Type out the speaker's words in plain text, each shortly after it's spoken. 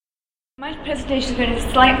My presentation is going to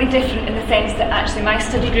be slightly different in the sense that actually my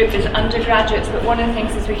study group is undergraduates, but one of the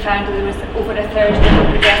things is we found that there was over a third of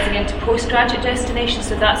people progressing into postgraduate destinations,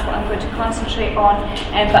 so that's what I'm going to concentrate on,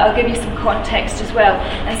 but I'll give you some context as well.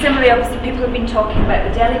 And similarly, obviously, people have been talking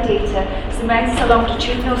about the Delhi data, so mine's a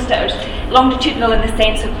longitudinal study, longitudinal in the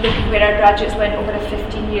sense of looking where our graduates went over a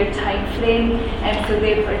 15-year time frame, and so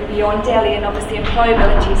they were beyond Delhi, and obviously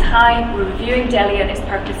employability is high. We're reviewing Delhi and its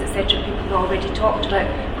purpose, etc. People have already talked about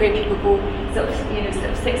where people go. Sort of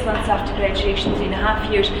 6 months after graduation,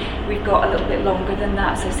 3.5 years. We've got a little bit longer than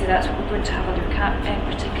that, so I say that's what we're going to have a look at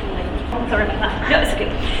particularly. Sorry about that. No, it's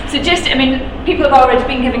okay. So just, people have already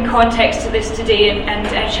been giving context to this today, and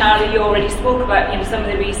Charlie, you already spoke about some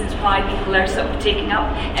of the reasons why people are sort of taking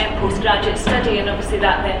up postgraduate study, and obviously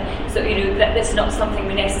that then, so that that's not something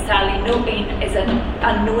we necessarily know is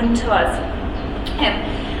unknown to us.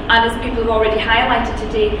 And as people have already highlighted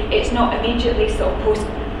today, it's not immediately sort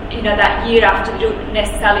of that year after. They don't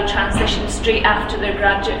necessarily transition straight after their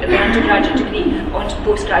undergraduate degree onto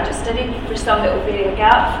postgraduate study. For some it will be a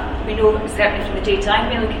gap. We know certainly from the data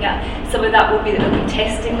I've been looking at, some of that will be that they'll be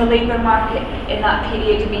testing the labour market in that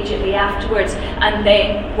period immediately afterwards, and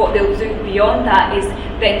then what they'll do beyond that is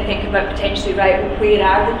then think about potentially, right, where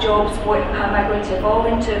are the jobs, how am I going to evolve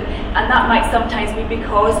into, and that might sometimes be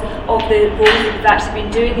because of the roles that they've actually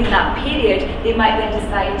been doing in that period. They might then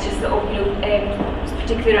decide to sort of,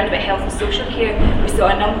 particularly around about health and social care, we saw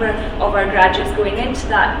a number of our graduates going into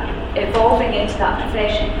that, evolving into that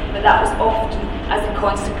profession, but that was often as a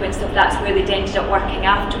consequence of that's where they'd ended up working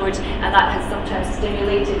afterwards, and that has sometimes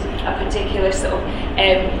stimulated a particular sort of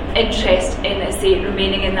interest in, say,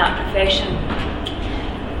 remaining in that profession.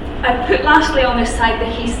 I've put lastly on this side the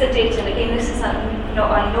HESA data, and again this is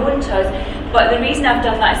not unknown to us, but the reason I've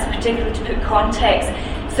done that is particularly to put context.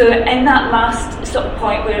 So in that last sort of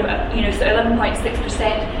point where so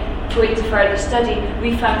 11.6% going to further study,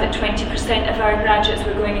 we found that 20% of our graduates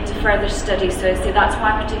were going into further study. So that's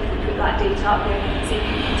why I particularly put that data up there, so you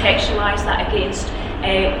can contextualise that against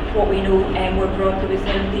what we know more broadly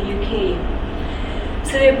within the UK.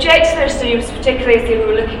 So the objective of our study was particularly, we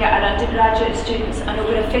were looking at our undergraduate students, and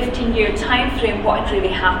over a 15-year time frame, what had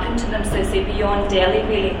really happened to them, so beyond Delhi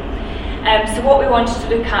really. So what we wanted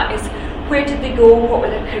to look at is where did they go, what were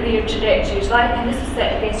their career trajectories like, and this is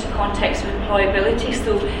set against a context of employability.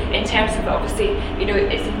 So in terms of obviously,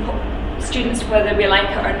 it's students, whether we like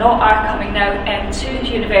it or not, are coming now to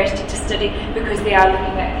university to study because they are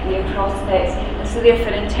looking at career prospects. And so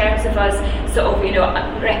therefore, in terms of us sort of,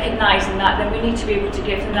 recognising that, then we need to be able to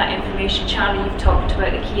give them that information. Charlie, you've talked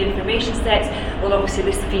about the key information sets. Well, obviously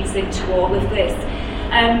this feeds into all of this.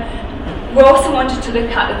 We also wanted to look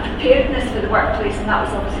at the preparedness for the workplace, and that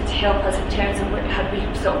was obviously to help us in terms of had we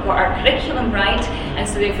sort of got our curriculum right, and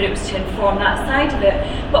so therefore it was to inform that side of it.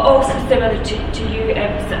 But also similar to you,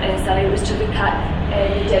 Sally, it was to look at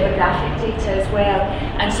the demographic data as well.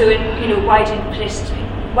 And so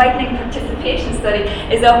widening participation study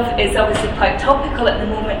is obviously quite topical at the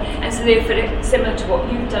moment, and so therefore, similar to what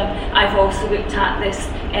you've done, I've also looked at this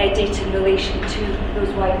data in relation to those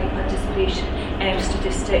widening participation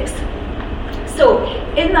statistics. So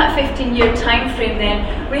in that 15-year time frame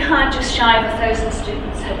then, we had just shy of 1,000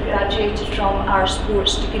 students had graduated from our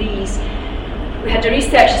sports degrees. We had a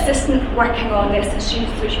research assistant working on this, and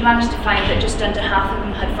she managed to find that just under half of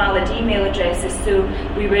them had valid email addresses, so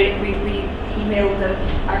we emailed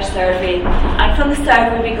them our survey, and from the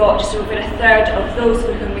survey we got just over a third of those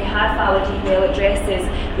for whom we had valid email addresses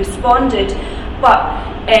responded. But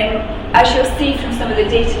as you'll see from some of the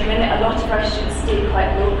data in a minute, a lot of our students stay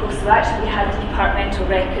quite local, so actually we had departmental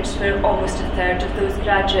records for almost a third of those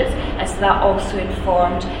graduates, and so that also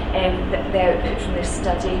informed the output from this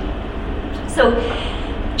study. So,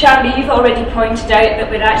 Charlie, you've already pointed out that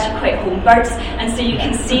we're actually quite home birds, and so you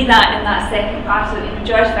can see that in that second part. So the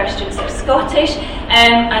majority of our students are Scottish,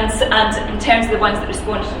 and in terms of the ones that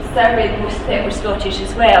responded to the survey, most of them were Scottish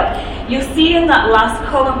as well. You'll see in that last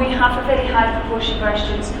column we have a very high proportion of our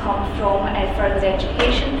students come from further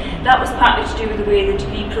education. That was partly to do with the way the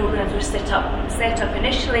degree programmes were set up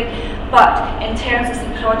initially, but in terms of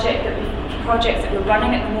some projects that we're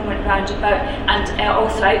running at the moment roundabout, and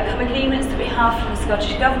also outcome agreements that we have from the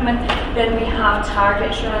Scottish Government, then we have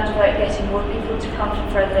targets roundabout getting more people to come from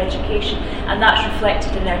further education, and that's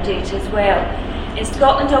reflected in our data as well. In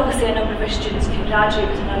Scotland, obviously, a number of our students can graduate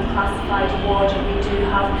with an unclassified award, and we do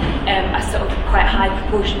have a sort of quite high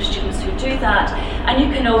proportion of students who do that. And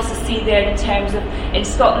you can also see there in terms of, in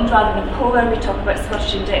Scotland rather than Polar, we talk about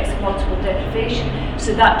Scottish Index of Multiple Deprivation,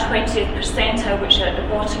 so that 20th percentile, which are at the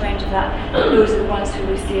bottom end of that, those are the ones who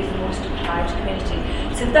we see as the most deprived community.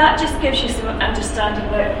 So that just gives you some understanding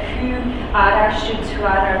about who are our students, who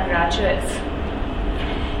are our graduates.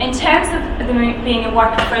 In terms of them being in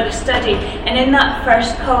work and further study, and in that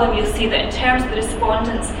first column you'll see that in terms of the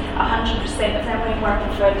respondents, 100% of them were in work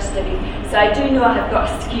and further study. So I do know I have got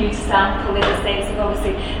a skewed sample in the sense of,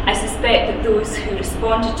 obviously, I suspect that those who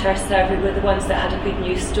responded to our survey were the ones that had a good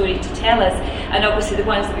news story to tell us, and obviously the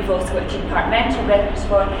ones that we've also got departmental records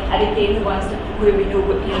for, and again the ones that, where we know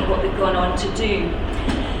what they've gone on to do.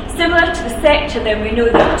 Similar to the sector, then, we know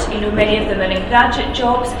that many of them are in graduate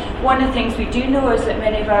jobs. One of the things we do know is that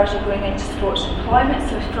many of ours are going into sports employment,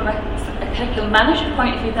 so from a curriculum management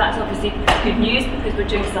point of view, that's obviously good news because we're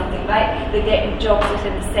doing something right. They're getting jobs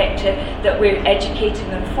within the sector that we're educating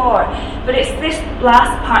them for. But it's this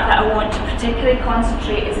last part that I want to particularly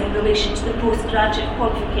concentrate is in relation to the postgraduate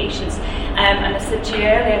qualifications. And I said to you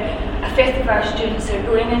earlier, a fifth of our students are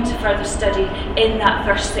going into further study in that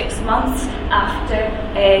first 6 months after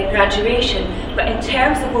graduation. But in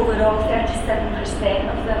terms of overall, 37%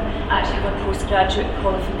 of them actually have a postgraduate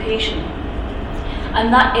qualification.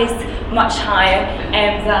 And that is much higher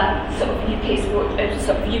than UK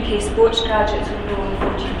sports graduates, where only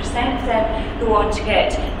 14% of them go on to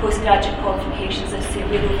get postgraduate qualifications. I say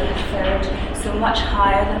we're over a third, so much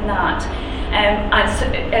higher than that. And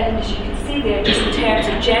as you can see there, just in terms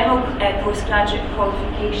of general postgraduate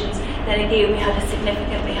qualifications, then again we had a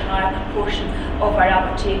significantly higher proportion of our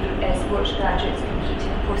Abertay sports graduates completing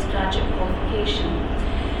a postgraduate qualification.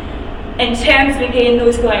 In terms of, again,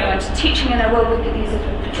 those going on to teaching, and I will look at these as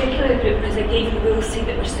a particular group because again you will see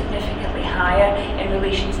that we're significantly higher in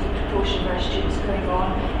relation to the proportion of our students going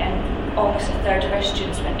on, and almost a third of our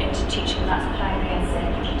students went into teaching, and that's primary and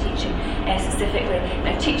secondary teaching specifically.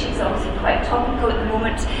 Now teaching is obviously quite topical at the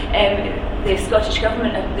moment. The Scottish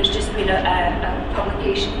Government, there's just been a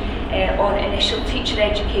publication on initial teacher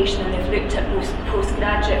education, and they've looked at both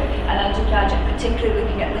postgraduate and undergraduate, particularly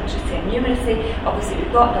looking at literacy and numeracy. Obviously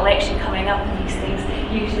we've got an election coming up, and these things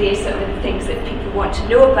usually are sort of the things that people want to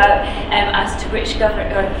know about as to which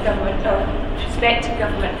government or prospective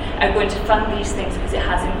government are going to fund these things, because it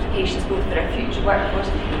has implications both for our future workforce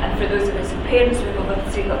and for those of us who are parents. We've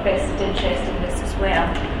obviously got vested interest in this as well.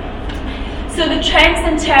 So the trends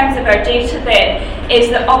in terms of our data then is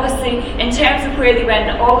that obviously in terms of where they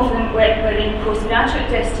went, all of them were in postgraduate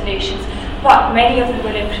destinations, but many of them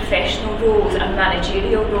were in professional roles and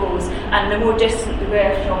managerial roles, and the more distant they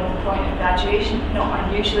were from the point of graduation, not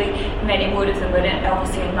unusually, many more of them were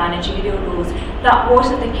obviously in managerial roles. That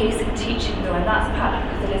wasn't the case in teaching though, and that's partly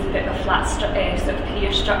because there is a bit of a flat sort of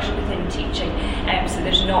career structure within teaching, so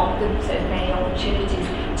there's not sort of many opportunities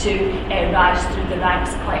to rise through the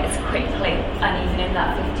ranks quite as quickly, and even in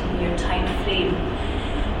that 15-year time frame.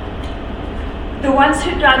 The ones who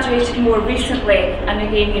graduated more recently, and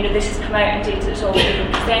again, this has come out in data that's already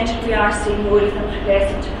been presented, we are seeing more of them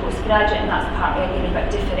progressing to postgraduate, and that's partly again about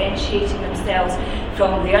differentiating themselves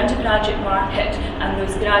from the undergraduate market and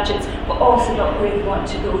those graduates, but also about where they want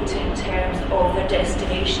to go to in terms of their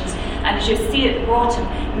destinations. And as you'll see at the bottom,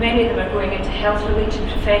 many of them are going into health-related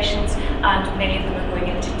professions, and many of them are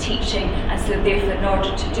going into teaching, and so therefore in order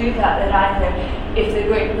to do that, they're either, if they're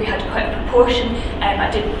going, we had quite a proportion,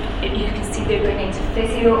 you can see they're going into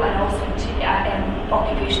physio and also into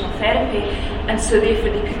occupational therapy, and so therefore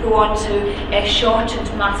they could go on to shortened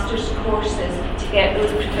master's courses to get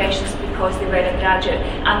those professions because they were a graduate,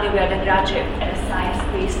 and they were a graduate in a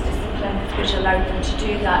science-based discipline which allowed them to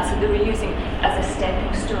do that. So they were using as a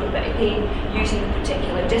stepping stone, but again using the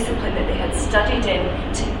particular discipline that they had studied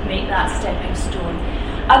in to make that stepping stone.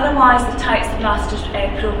 Otherwise, the types of master's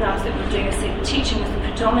programmes that we're doing, I say teaching was the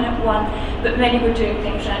predominant one, but many were doing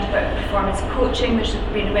things around about performance coaching. There's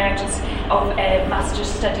been emergence of master's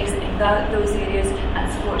studies in those areas, and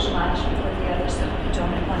sports management were the other sort of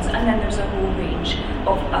predominant ones. And then there's a whole range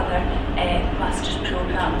of other master's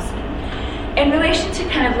programmes. In relation to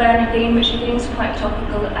kind of learning again, which again is quite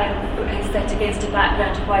topical, is set against a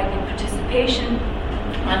background of widening participation.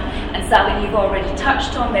 And Sally, you've already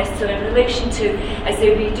touched on this. So in relation to, I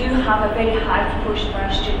say we do have a very high proportion of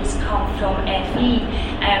our students come from FE,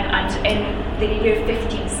 and in the year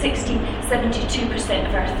 15-16, 72%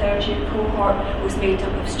 of our third year cohort was made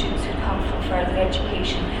up of students who come from further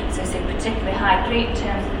education. So I say particularly high, great in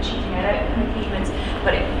terms of achieving our outcome achievements,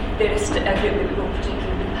 but there is a group that we will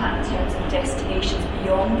particularly look at in terms of destinations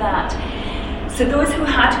beyond that. So those who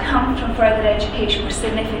had come from further education were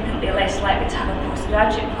significantly less likely to have a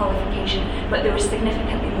postgraduate qualification, but they were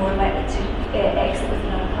significantly more likely to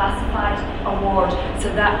So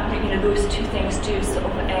that, those two things do sort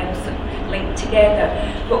of link together.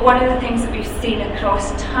 But one of the things that we've seen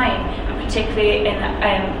across time, and particularly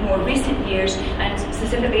in more recent years, and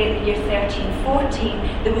specifically in the year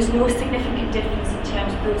 13-14, there was no significant difference in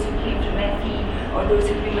terms of those who came from FE or those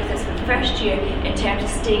who've been with us for the first year in terms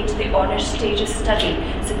of the honours stage of study.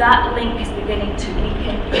 So that link is beginning to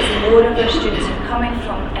weaken. So more of our students who are coming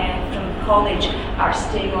from college are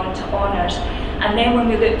staying on to honours. And then when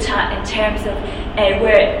we looked at in terms of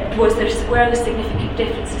where are the significant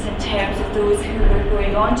differences in terms of those who were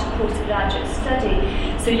going on to postgraduate study.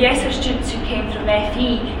 So yes, our students who came from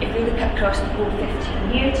FE, if we look across the whole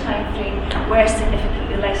 15-year time frame, were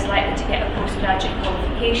significantly less likely to get a postgraduate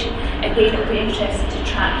qualification. Again, it'll be interesting to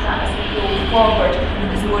track that as we go forward,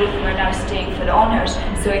 because more of them are now staying for honours.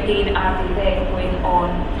 So again, are they then going on?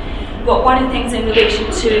 But one of the things in relation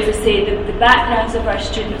to, as I say, the backgrounds of our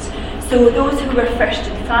students, so those who were first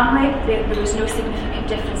in family, there was no significant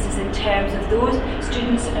differences in terms of those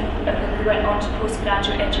students who went on to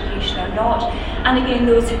postgraduate education or not. And again,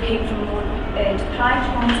 those who came from more deprived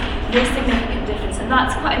homes, no significant difference. And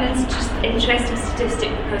that's quite an interesting statistic,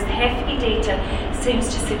 because the HEFI data seems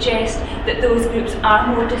to suggest that those groups are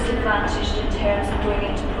more disadvantaged in terms of going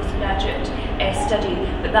into postgraduate study,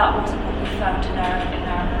 but that wasn't what we found in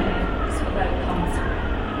our sort of outcomes.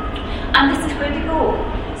 And this is where they go.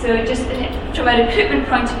 So just from a recruitment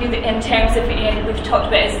point of view, in terms of, we've talked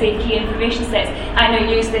about key information sets, I now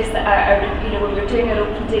use this when we're doing our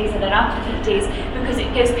open days and our applicant days, because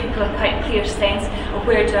it gives people a quite clear sense of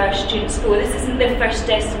where do our students go. This isn't their first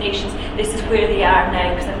destinations, this is where they are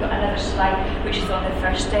now, because I've got another slide which is on their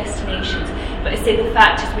first destinations. But I say the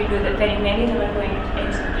fact is we know that very many of them are going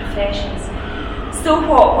into the professions. So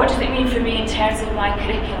what does it mean for me in terms of my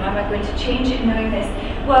curriculum? Am I going to change it knowing this?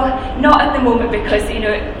 Well, not at the moment, because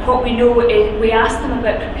what we know is we asked them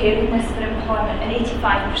about preparedness for employment, and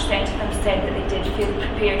 85% of them said that they did feel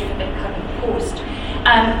prepared for their current post.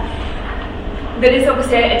 There is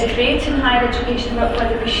obviously a debate in higher education about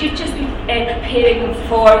whether we should just be preparing them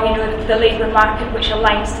for the labour market which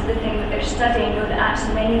aligns to the thing that they're studying. That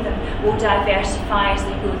actually many of them will diversify as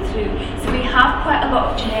they go through. So we have quite a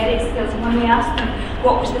lot of generic skills, and when we ask them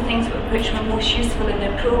what was the things which were most useful in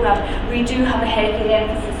their programme, we do have a heavy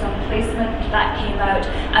emphasis on placement, that came out,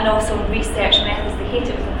 and also on research methods. They hate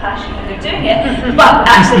it with a passion when they're doing it, but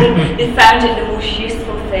actually they found it the most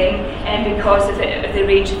useful thing, because of the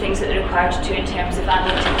range of things that they're required to do in terms of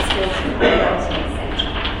analytical skills